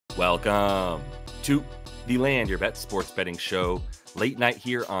Welcome to the Land Your Bet Sports Betting Show. Late night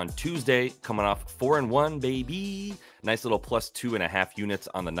here on Tuesday, coming off 4-1, baby. Nice little plus 2.5 units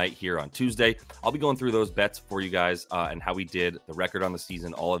on the night here on Tuesday. I'll be going through those bets for you guys and how we did, the record on the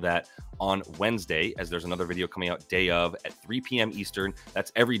season, all of that on Wednesday, as there's another video coming out day of at 3 p.m. Eastern.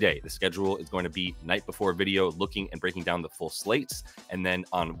 That's every day. The schedule is going to be night before video, looking and breaking down the full slates. And then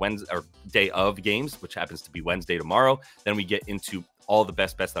on Wednesday, or day of games, which happens to be Wednesday tomorrow, then we get into all the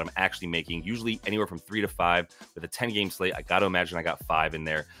best bets that I'm actually making, usually anywhere from 3 to 5 with a 10-game slate. I got to imagine I got 5 in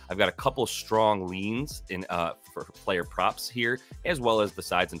there. I've got a couple strong leans in for player props here, as well as the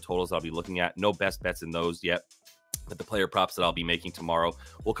sides and totals I'll be looking at. No best bets in those yet, but the player props that I'll be making tomorrow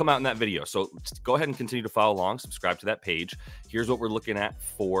will come out in that video. So go ahead and continue to follow along, subscribe to that page. Here's what we're looking at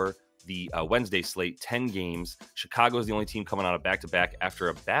for the Wednesday slate, 10 games. Chicago is the only team coming on a back-to-back after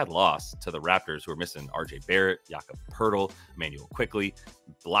a bad loss to the Raptors, who are missing RJ Barrett, Jakob Poeltl, Emmanuel Quickley.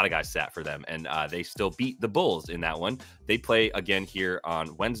 A lot of guys sat for them, and they still beat the Bulls in that one. They play again here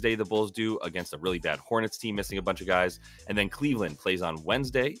on Wednesday, the Bulls do, against a really bad Hornets team missing a bunch of guys. And then Cleveland plays on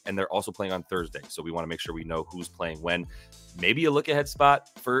Wednesday, and they're also playing on Thursday. So we want to make sure we know who's playing when. Maybe a look-ahead spot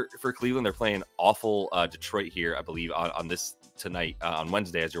for Cleveland. They're playing awful Detroit here, I believe, on this tonight on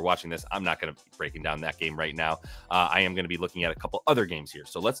Wednesday. As you're watching this, I'm not going to be breaking down that game right now. I am going to be looking at a couple other games here.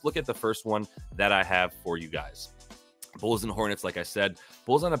 So let's look at the first one that I have for you guys. Bulls and Hornets, like I said,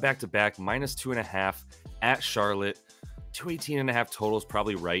 Bulls on a back-to-back, -2.5 at Charlotte. 218.5 totals,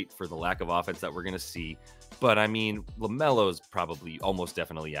 probably right for the lack of offense that we're going to see. But I mean, LaMelo's probably almost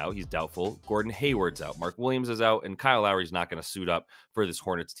definitely out. He's doubtful. Gordon Hayward's out. Mark Williams is out. And Kyle Lowry's not going to suit up for this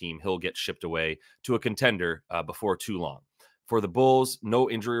Hornets team. He'll get shipped away to a contender before too long. For the Bulls, no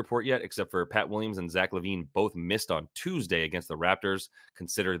injury report yet, except for Pat Williams and Zach LaVine both missed on Tuesday against the Raptors.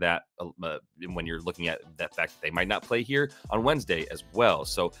 Consider that when you're looking at that fact that they might not play here on Wednesday as well.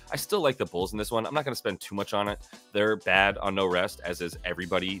 So I still like the Bulls in this one. I'm not going to spend too much on it. They're bad on no rest, as is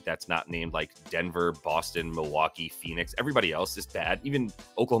everybody that's not named like Denver, Boston, Milwaukee, Phoenix. Everybody else is bad. Even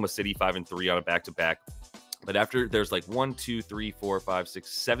Oklahoma City 5-3 on a back-to-back. But after there's like 1, 2, 3, 4, 5,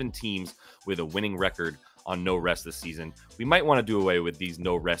 6, 7 teams with a winning record on no rest this season, we might want to do away with these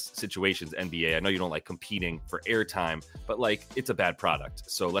no rest situations. NBA, I know you don't like competing for airtime, but like, it's a bad product.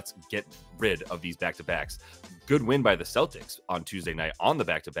 So let's get rid of these back-to-backs. Good win by the Celtics on Tuesday night on the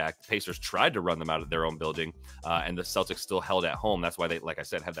back-to-back. The Pacers tried to run them out of their own building, and the Celtics still held at home. That's why they, like I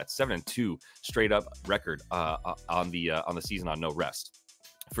said, have that 7-2 straight up record on the season on no rest.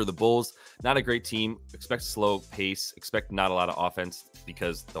 For the Bulls, not a great team. Expect slow pace. Expect not a lot of offense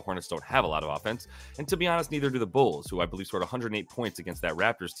because the Hornets don't have a lot of offense. And to be honest, neither do the Bulls, who I believe scored 108 points against that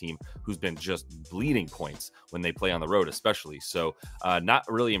Raptors team, who's been just bleeding points when they play on the road, especially. So not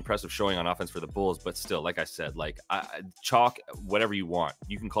really impressive showing on offense for the Bulls, but still, like I said, like chalk whatever you want.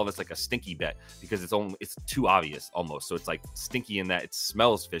 You can call this like a stinky bet because it's too obvious almost. So it's like stinky in that it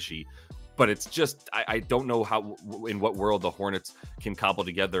smells fishy. But it's just, I don't know how, in what world the Hornets can cobble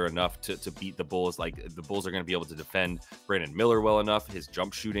together enough to beat the Bulls. Like, the Bulls are going to be able to defend Brandon Miller well enough, his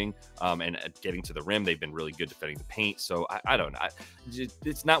jump shooting, and getting to the rim. They've been really good defending the paint. So I don't know.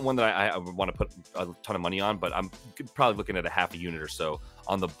 It's not one that I want to put a ton of money on, but I'm probably looking at a half a unit or so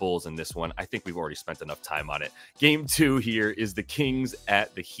on the Bulls in this one. I think we've already spent enough time on it. Game 2 here is the Kings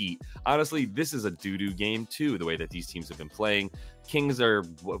at the Heat. Honestly, this is a doo-doo game too, the way that these teams have been playing. Kings are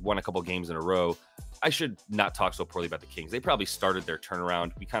won a couple games in a row. I should not talk so poorly about the Kings. They probably started their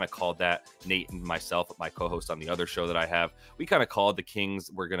turnaround. We kind of called that, Nate and myself, my co-host on the other show that I have. We kind of called the Kings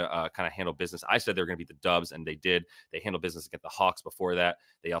were going to kind of handle business. I said they were going to beat the Dubs, and they did. They handled business against the Hawks before that.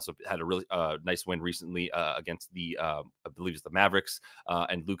 They also had a really nice win recently against the, I believe it's the Mavericks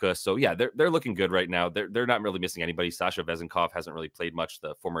and Luka. So, yeah, they're looking good right now. They're not really missing anybody. Sasha Vezenkov hasn't really played much,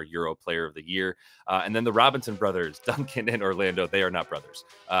 the former Euro Player of the Year. And then the Robinson brothers, Duncan and Orlando, they are not brothers.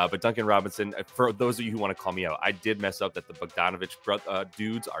 But Duncan Robinson, for those of you who want to call me out, I did mess up that the Bogdanovich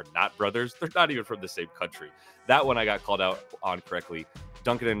dudes are not brothers. They're not even from the same country. That one I got called out on correctly.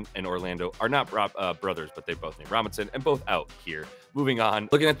 Duncan and Orlando are not brothers, but they both named Robinson and both out here. Moving on,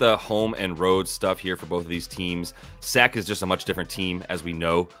 looking at the home and road stuff here for both of these teams. SAC is just a much different team, as we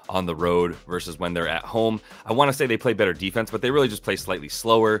know, on the road versus when they're at home. I want to say they play better defense, but they really just play slightly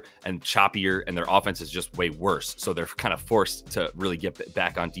slower and choppier, and their offense is just way worse. So they're kind of forced to really get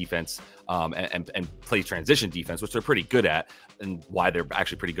back on defense and play transition defense, which they're pretty good at, and why they're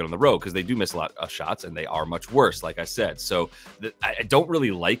actually pretty good on the road, because they do miss a lot of shots and they are much worse, like I said. So I don't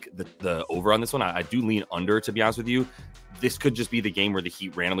really like the over on this one. I do lean under, to be honest with you. This could just be the game where the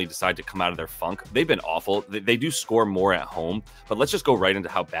Heat randomly decide to come out of their funk. They've been awful. They do score more at home, but let's just go right into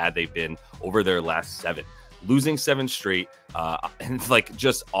how bad they've been over their last 7. losing 7 straight, and it's like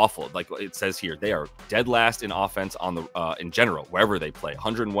just awful. Like it says here, they are dead last in offense on the in general wherever they play.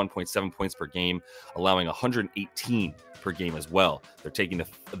 101.7 points per game, allowing 118 per game as well. They're taking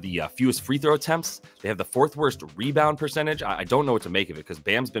the fewest free throw attempts. They have the 4th worst rebound percentage. I don't know what to make of it because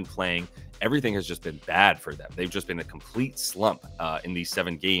Bam's been playing. Everything has just been bad for them. They've just been a complete slump in these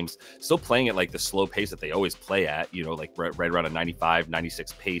 7 games, still playing at like the slow pace that they always play at, you know, like right around a 95,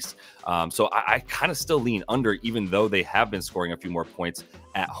 96 pace. So I kind of still lean under, even though they have been scoring a few more points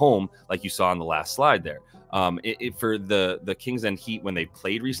at home, like you saw on the last slide there. For the Kings and Heat when they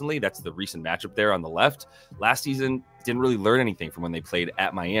played recently, that's the recent matchup there on the left. Last season didn't really learn anything from when they played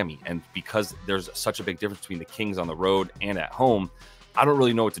at Miami, and because there's such a big difference between the Kings on the road and at home, I don't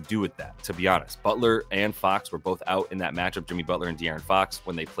really know what to do with that, to be honest. Butler and Fox were both out in that matchup, Jimmy Butler and De'Aaron Fox,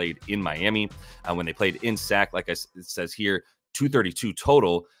 when they played in Miami. When they played in SAC, like it says here, 232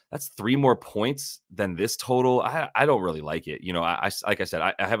 total. That's 3 more points than this total. I don't really like it. You know, like I said,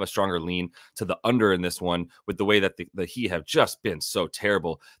 I have a stronger lean to the under in this one with the way that the Heat have just been so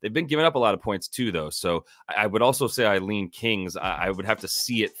terrible. They've been giving up a lot of points too, though. So I would also say I lean Kings. I would have to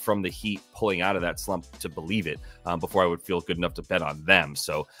see it from the Heat pulling out of that slump to believe it before I would feel good enough to bet on them.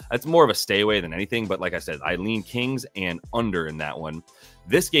 So it's more of a stay away than anything. But like I said, I lean Kings and under in that one.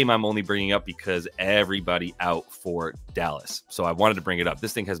 This game I'm only bringing up because everybody out for Dallas. So I wanted to bring it up.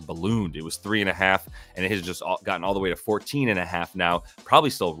 This thing has ballooned. It was 3.5, and it has just gotten all the way to 14.5 now. Probably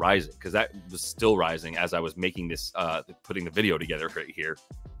still rising because that was still rising as I was making this, putting the video together right here.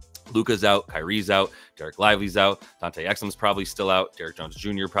 Luka's out, Kyrie's out, Derek Lively's out, Dante Exum's probably still out, Derek Jones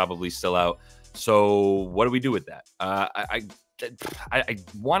Jr. probably still out. So what do we do with that? I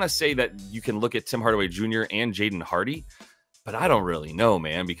want to say that you can look at Tim Hardaway Jr. and Jaden Hardy, but I don't really know,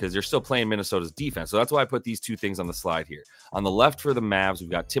 man, because you're still playing Minnesota's defense. So that's why I put these 2 things on the slide here. On the left for the Mavs, we've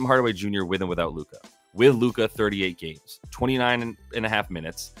got Tim Hardaway Jr. with and without Luka. With Luka, 38 games, 29.5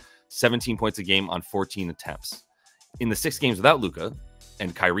 minutes, 17 points a game on 14 attempts. In the 6 games without Luka,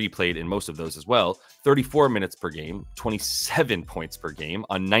 and Kyrie played in most of those as well, 34 minutes per game, 27 points per game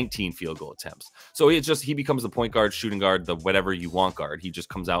on 19 field goal attempts. So it's just, he becomes the point guard, shooting guard, the whatever you want guard. He just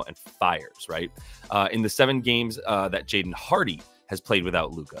comes out and fires, right? In the 7 games that Jaden Hardy has played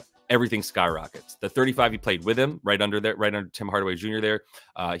without Luka, everything skyrockets. The 35 he played with him, right under Tim Hardaway Jr. there.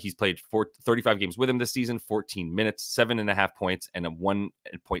 He's played 35 games with him this season, 14 minutes, 7.5 points, and a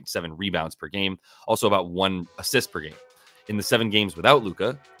 1.7 rebounds per game. Also about 1 assist per game. In the 7 games without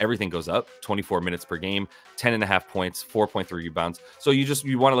Luka, everything goes up, 24 minutes per game, 10.5 points, 4.3 rebounds. So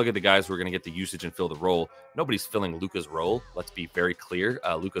you want to look at the guys who are going to get the usage and fill the role. Nobody's filling Luka's role. Let's be very clear.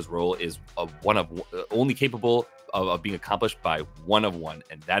 Luka's role is only capable of being accomplished by one of one,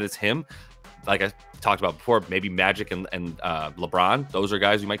 and that is him. Like I talked about before, maybe Magic and LeBron. Those are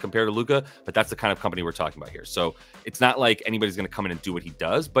guys you might compare to Luka, but that's the kind of company we're talking about here. So it's not like anybody's going to come in and do what he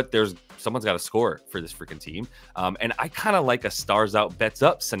does, but someone's got to score for this freaking team. And I kind of like a stars out, bets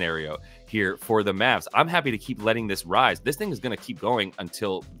up scenario here for the Mavs. I'm happy to keep letting this rise. This thing is going to keep going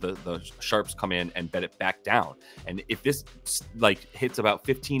until the sharps come in and bet it back down. And if this like hits about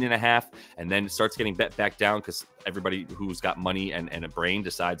 15.5 and then starts getting bet back down because everybody who's got money and a brain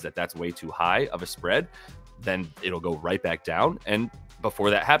decides that that's way too high of a spread, then it'll go right back down. And before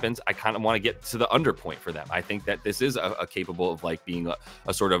that happens, I kind of want to get to the under point for them. I think that this is a capable of like being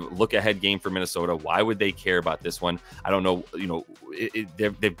a sort of look ahead game for Minnesota. Why would they care about this one? I don't know. You know,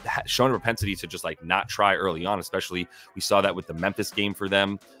 they've shown a propensity to just like not try early on, especially we saw that with the Memphis game for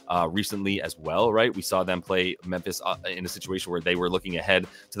them recently as well, right? We saw them play Memphis in a situation where they were looking ahead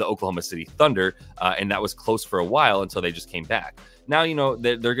to the Oklahoma City Thunder, and that was close for a while until they just came back. Now, you know,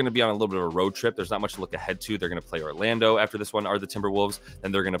 they're going to be on a little bit of a road trip. There's not much to look ahead to. They're going to play Orlando after this one, are the Timberwolves.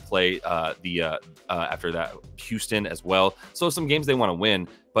 Then they're going to play after that Houston as well. So some games they want to win.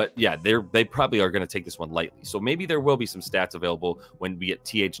 But yeah, they probably are going to take this one lightly. So maybe there will be some stats available when we get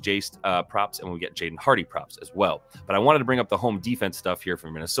THJ props and when we get Jaden Hardy props as well. But I wanted to bring up the home defense stuff here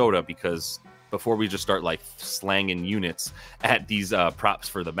from Minnesota because before we just start like slanging units at these props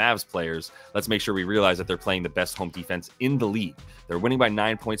for the Mavs players, let's make sure we realize that they're playing the best home defense in the league. They're winning by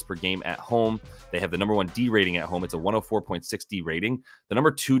 9 points per game at home. They have the #1 D rating at home. It's a 104.6 D rating. The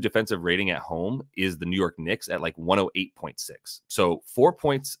 #2 defensive rating at home is the New York Knicks at like 108.6. So 4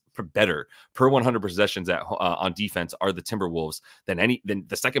 points better per 100 possessions on defense are the Timberwolves than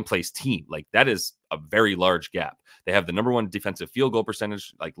the second place team. Like that is a very large gap. They have the #1 defensive field goal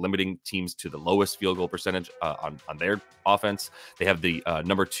percentage, like limiting teams to the lowest field goal percentage on their offense. They have the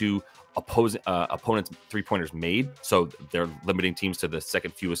 #2 opponents 3-pointers made. So they're limiting teams to the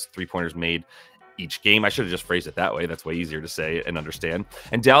second fewest 3-pointers made. each game. I should have just phrased it that way. That's way easier to say and understand.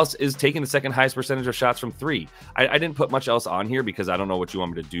 And Dallas is taking the second highest percentage of shots from three. I didn't put much else on here because I don't know what you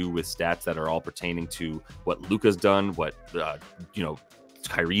want me to do with stats that are all pertaining to what Luka's done, what,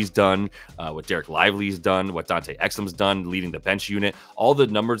 Kyrie's done, what Derek Lively's done, what Dante Exum's done, leading the bench unit. All the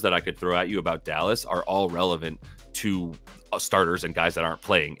numbers that I could throw at you about Dallas are all relevant to starters and guys that aren't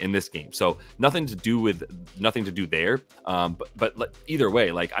playing in this game. So nothing to do there. But either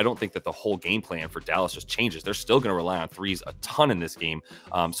way, like, I don't think that the whole game plan for Dallas just changes. They're still going to rely on threes a ton in this game.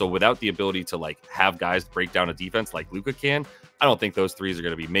 So without the ability to like have guys break down a defense like Luka can, I don't think those threes are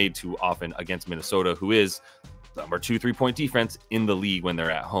going to be made too often against Minnesota, who is number 2 3-point defense in the league when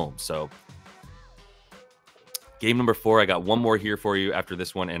they're at home. So game number 4, I got one more here for you after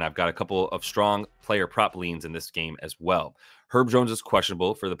this one, and I've got a couple of strong player prop leans in this game as well. Herb Jones is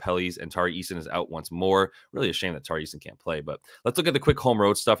questionable for the Pellies, and Tari Eason is out once more. Really a shame that Tari Eason can't play, but let's look at the quick home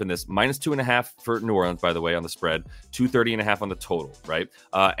road stuff in this. -2.5 for New Orleans, by the way, on the spread. 230.5 on the total, right?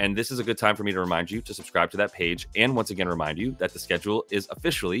 And this is a good time for me to remind you to subscribe to that page, and once again remind you that the schedule is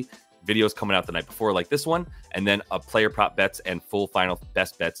officially videos coming out the night before like this one, and then a player prop bets and full final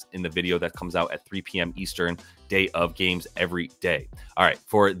best bets in the video that comes out at 3 p.m. Eastern, day of games every day. All right,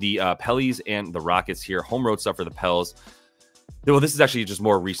 for the Pellies and the Rockets here, home road stuff for the Pels. Well, this is actually just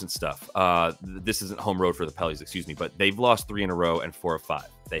more recent stuff. This isn't home road for the Pellies, excuse me, but they've lost 3 in a row and 4 of 5.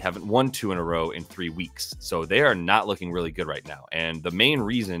 They haven't won 2 in a row in 3 weeks. So they are not looking really good right now. And the main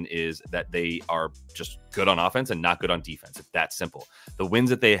reason is that they are just good on offense and not good on defense. It's that simple. The wins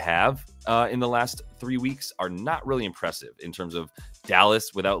that they have in the last 3 weeks are not really impressive in terms of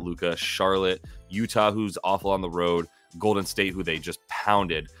Dallas without Luka, Charlotte, Utah, who's awful on the road, Golden State, who they just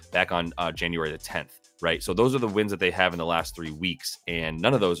pounded back on January the 10th. Right. So those are the wins that they have in the last 3 weeks, and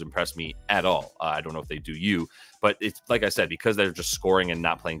none of those impress me at all. I don't know if they do you, but it's like I said, because they're just scoring and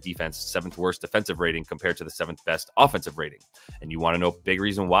not playing defense, 7th worst defensive rating compared to the 7th best offensive rating. And you want to know a big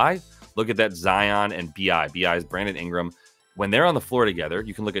reason why? Look at that Zion and BI. BI is Brandon Ingram. When they're on the floor together,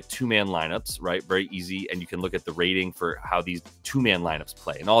 you can look at 2-man lineups, right? Very easy. And you can look at the rating for how these 2-man lineups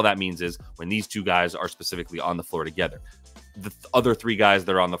play. And all that means is when these two guys are specifically on the floor together. The other 3 guys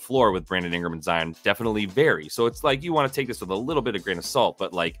that are on the floor with Brandon Ingram and Zion definitely vary. So it's like you want to take this with a little bit of grain of salt,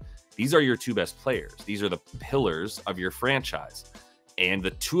 but like these are your 2 best players. These are the pillars of your franchise. And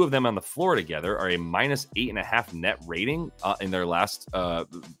the 2 of them on the floor together are a -8.5 net rating in their last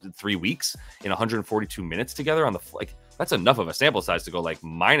 3 weeks in 142 minutes together on the like. That's enough of a sample size to go like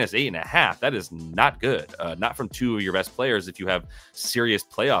 -8.5. That is not good. Not from 2 of your best players if you have serious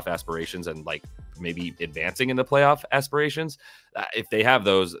playoff aspirations and like maybe advancing in the playoff aspirations. If they have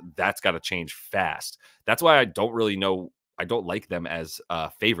those, that's got to change fast. That's why I don't really know. I don't like them as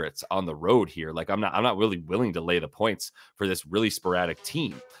favorites on the road here. Like I'm not really willing to lay the points for this really sporadic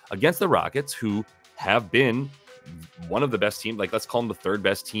team against the Rockets, who have been one of the best teams. Like let's call them the 3rd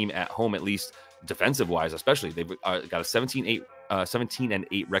best team at home, at least defensive wise, especially. They've got a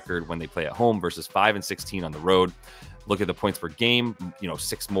 17-8 record when they play at home versus 5-16 on the road. Look at the points per game,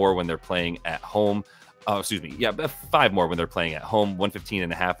 6 more when they're playing at home. Excuse me. Yeah, 5 more when they're playing at home.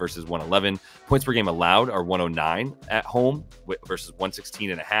 115.5 versus 111. Points per game allowed are 109 at home versus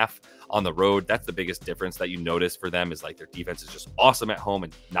 116.5 on the road. That's the biggest difference that you notice for them, is like their defense is just awesome at home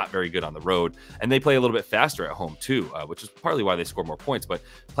and not very good on the road. And they play a little bit faster at home too, which is partly why they score more points. But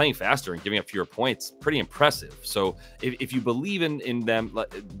playing faster and giving up fewer points, pretty impressive. So if you believe in them,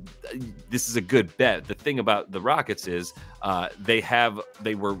 this is a good bet. The thing about the Rockets is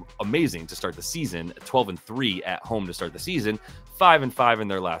they were amazing to start the season, 12-3 at home to start the season, 5-5 in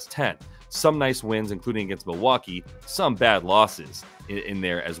their last 10. Some nice wins, including against Milwaukee, some bad losses in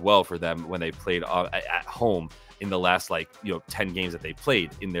there as well for them when they played at home in the last 10 games that they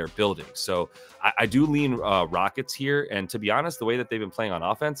played in their building. So I do lean Rockets here. And to be honest, the way that they've been playing on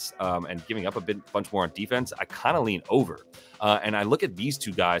offense and giving up a bunch more on defense, I kind of lean over. And I look at these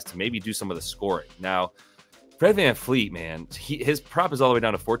 2 guys to maybe do some of the scoring. Now, Fred VanVleet, man, his prop is all the way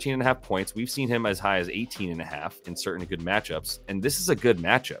down to 14.5 points. We've seen him as high as 18.5 in certain good matchups. And this is a good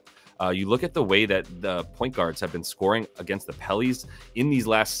matchup. You look at the way that the point guards have been scoring against the Pellies in these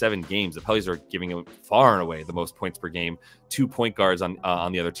last 7 games. The Pellies are giving them far and away the most points per game. 2 point guards on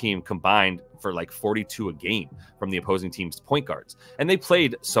the other team combined for like 42 a game from the opposing team's point guards. And they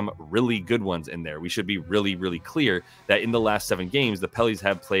played some really good ones in there. We should be really, really clear that in the last 7 games, the Pellies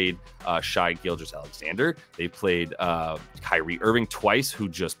have played Shai Gilgeous-Alexander. They played Kyrie Irving twice, who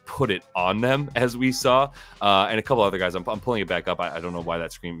just put it on them, as we saw, and a couple other guys. I'm pulling it back up. I don't know why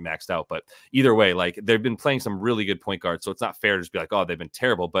that screen maxed out, but either way, like they've been playing some really good point guards. So it's not fair to just be like, oh, they've been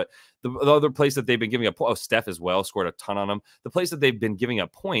terrible. But the other place that they've been giving up, Steph as well, scored a ton on them. The place that they've been giving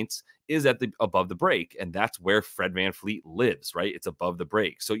up points is at the above the break, and that's where Fred VanVleet lives, right? It's above the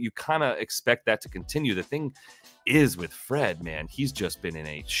break. So you kind of expect that to continue. The thing is with Fred, man, he's just been in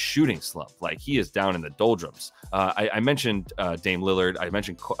a shooting slump. Like, he is down in the doldrums. I mentioned Dame Lillard. I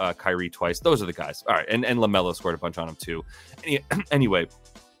mentioned Kyrie twice. Those are the guys. All right, and LaMelo scored a bunch on him too. Anyway,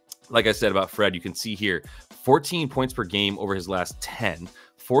 like I said about Fred, you can see here 14 points per game over his last 10,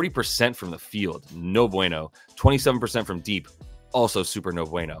 40% from the field, no bueno, 27% from deep, also super no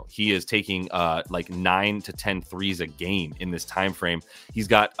bueno. He is taking like 9 to 10 threes a game in this time frame. He's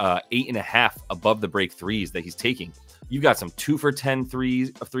got 8.5 above the break threes that he's taking. You've got some 2 for 10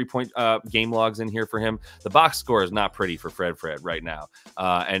 threes of 3-point game logs in here for him. The box score is not pretty for Fred right now.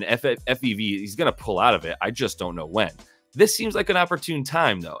 And FEV, he's going to pull out of it. I just don't know when. This seems like an opportune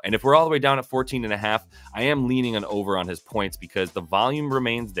time, though. And if we're all the way down at 14.5, I am leaning an over on his points because the volume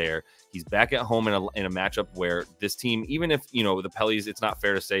remains there. He's back at home in a matchup where this team, even if, you know, the Pellies, it's not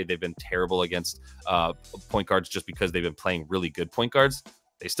fair to say they've been terrible against point guards just because they've been playing really good point guards.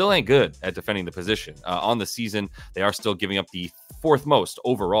 They still ain't good at defending the position. On the season, they are still giving up the 4th most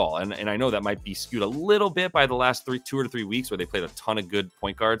overall. And I know that might be skewed a little bit by the last 2 or 3 weeks where they played a ton of good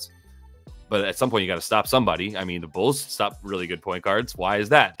point guards. But at some point, you got to stop somebody. I mean, the Bulls stop really good point guards. Why is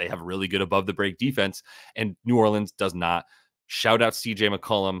that? They have really good above the break defense, and New Orleans does not. Shout out CJ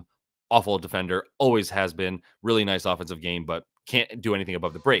McCollum, awful defender, always has been. Really nice offensive game, but can't do anything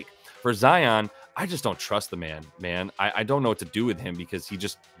above the break. For Zion, I just don't trust the man. I don't know what to do with him because he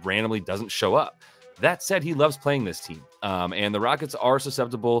just randomly doesn't show up. That said, he loves playing this team. And the Rockets are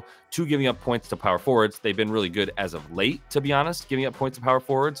susceptible to giving up points to power forwards. They've been really good as of late, to be honest, giving up points to power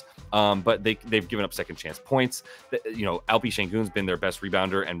forwards. But they've given up second chance points. You know, Alpi Şengün's been their best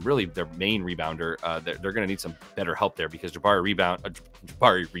rebounder and really their main rebounder. They're going to need some better help there because Jabari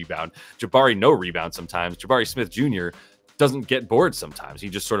no rebound sometimes. Jabari Smith Jr. doesn't get bored sometimes. He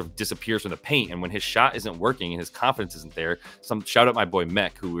just sort of disappears from the paint. And when his shot isn't working and his confidence isn't there, shout out my boy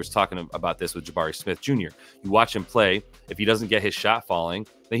Mech, who was talking about this with Jabari Smith Jr. You watch him play. If he doesn't get his shot falling,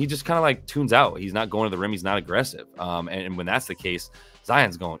 then he just kind of like tunes out. He's not going to the rim. He's not aggressive. And when that's the case,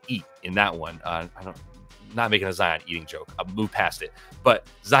 Zion's going to eat in that one. Not making a Zion eating joke. I'll move past it. But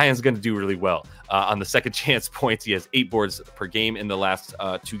Zion's going to do really well. On the second chance points, he has 8 boards per game in the last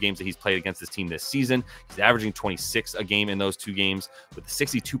 2 games that he's played against this team this season. He's averaging 26 a game in those 2 games with a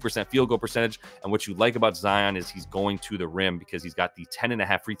 62% field goal percentage. And what you like about Zion is he's going to the rim because he's got the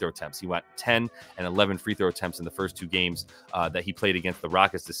 10.5 free throw attempts. He went 10 and 11 free throw attempts in the first 2 games that he played against the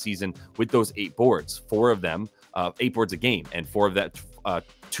Rockets this season with those 8 boards. 4 of them, 8 boards a game, and 4 of that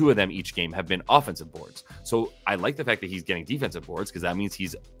 2 of them each game have been offensive boards. So I like the fact that he's getting defensive boards because that means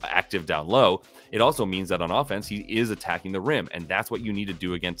he's active down low. It also means that on offense, he is attacking the rim. And that's what you need to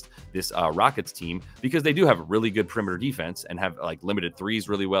do against this Rockets team because they do have a really good perimeter defense and have like limited threes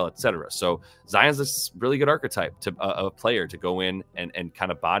really well, etc. So Zion's a really good archetype to a player to go in and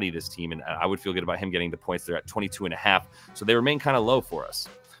kind of body this team. And I would feel good about him getting the points. They're at 22.5. So they remain kind of low for us.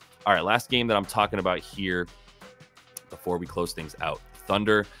 All right, last game that I'm talking about here before we close things out.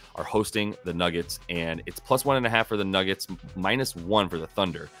 Thunder are hosting the Nuggets, and it's +1.5 for the Nuggets, -1 for the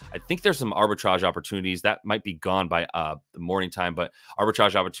Thunder. I think there's some arbitrage opportunities that might be gone by the morning time, but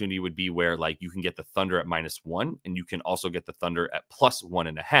arbitrage opportunity would be where like you can get the Thunder at -1, and you can also get the Thunder at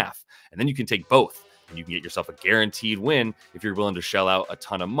 +1.5, and then you can take both, and you can get yourself a guaranteed win if you're willing to shell out a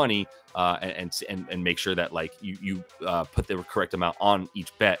ton of money and make sure that like you put the correct amount on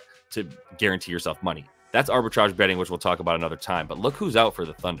each bet to guarantee yourself money. That's arbitrage betting, which we'll talk about another time. But look who's out for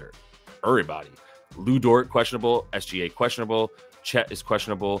the Thunder. Everybody. Lou Dort, questionable. SGA, questionable. Chet is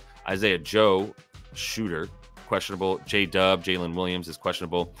questionable. Isaiah Joe, shooter, questionable. J-Dub, Jalen Williams is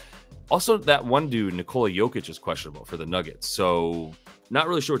questionable. Also, that one dude, Nikola Jokic, is questionable for the Nuggets. So not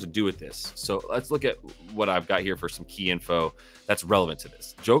really sure what to do with this. So let's look at what I've got here for some key info that's relevant to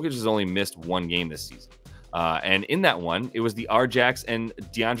this. Jokic has only missed 1 game this season. And in that one, it was the Rjax and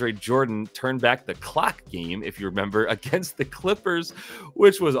DeAndre Jordan turned back the clock game, if you remember, against the Clippers,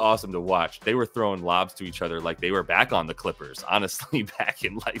 which was awesome to watch. They were throwing lobs to each other like they were back on the Clippers, honestly, back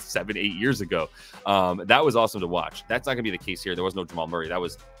in like 7-8 years ago. That was awesome to watch. That's not going to be the case here. There was no Jamal Murray. That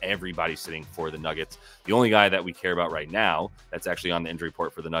was everybody sitting for the Nuggets. The only guy that we care about right now that's actually on the injury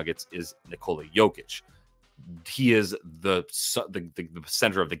report for the Nuggets is Nikola Jokic. He is the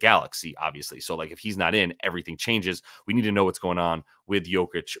center of the galaxy, obviously. So like if he's not in, everything changes. We need to know what's going on with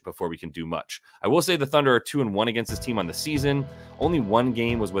Jokic before we can do much. I will say the Thunder are 2-1 against this team on the season. Only 1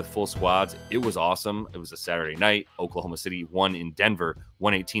 game was with full squads. It was awesome. It was a Saturday night. Oklahoma City won in Denver,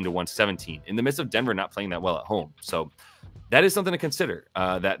 118-117, in the midst of Denver not playing that well at home. So that is something to consider.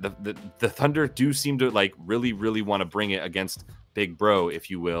 That the Thunder do seem to like really want to bring it against big bro, if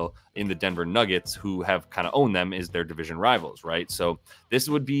you will, in the Denver Nuggets, who have kind of owned them as their division rivals, right? So this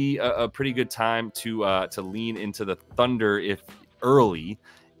would be a pretty good time to lean into the Thunder if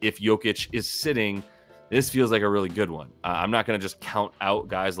Jokic is sitting. This feels like a really good one. I'm not going to just count out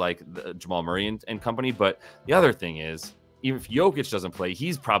guys like Jamal Murray and company, but the other thing is, even if Jokic doesn't play,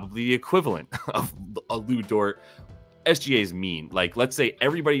 he's probably the equivalent of a Lou Dort. SGA is mean. Like, let's say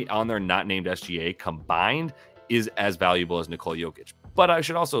everybody on there not named SGA combined is as valuable as Nikola Jokic. But I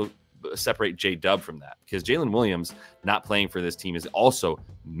should also separate J-Dub from that, because Jalen Williams not playing for this team is also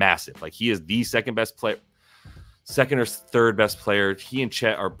massive. Like, he is the second or third best player. He and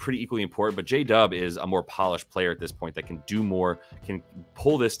Chet are pretty equally important, but J-Dub is a more polished player at this point that can do more, can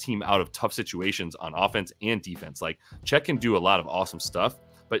pull this team out of tough situations on offense and defense. Like, Chet can do a lot of awesome stuff,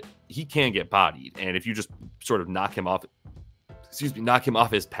 but he can get bodied. And if you just sort of knock him off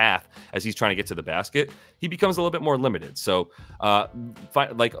his path as he's trying to get to the basket, he becomes a little bit more limited. So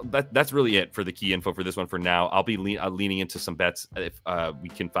that's really it for the key info for this one for now. I'll be leaning into some bets if we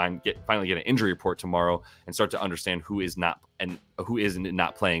can finally get an injury report tomorrow and start to understand who is not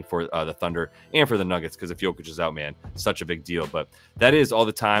playing for the Thunder and for the Nuggets, because if Jokic is out, man, such a big deal. But that is all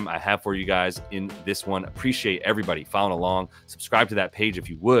the time I have for you guys in this one. Appreciate everybody following along. Subscribe to that page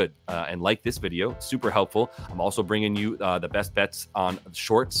if you would, and like this video. Super helpful. I'm also bringing you the best bets on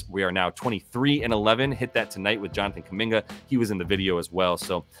shorts. We are now 23-11. Hit that tonight with Jonathan Kuminga. He was in the video as well.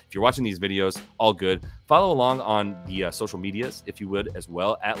 So if you're watching these videos, all good. Follow along on the social medias if you would as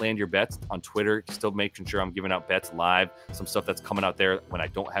well, at Land Your Bets on Twitter. Still making sure I'm giving out bets live, some stuff that's coming out there when I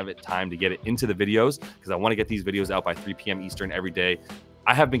don't have time to get it into the videos, because I want to get these videos out by 3 p.m. Eastern every day.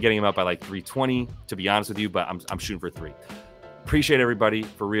 I have been getting them out by like 3:20, to be honest with you, but I'm shooting for 3. Appreciate everybody,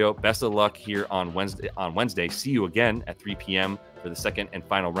 for real. Best of luck here on Wednesday. See you again at 3 p.m. for the second and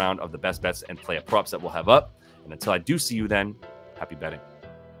final round of the best bets and play-up props that we'll have up. And until I do see you then, happy betting.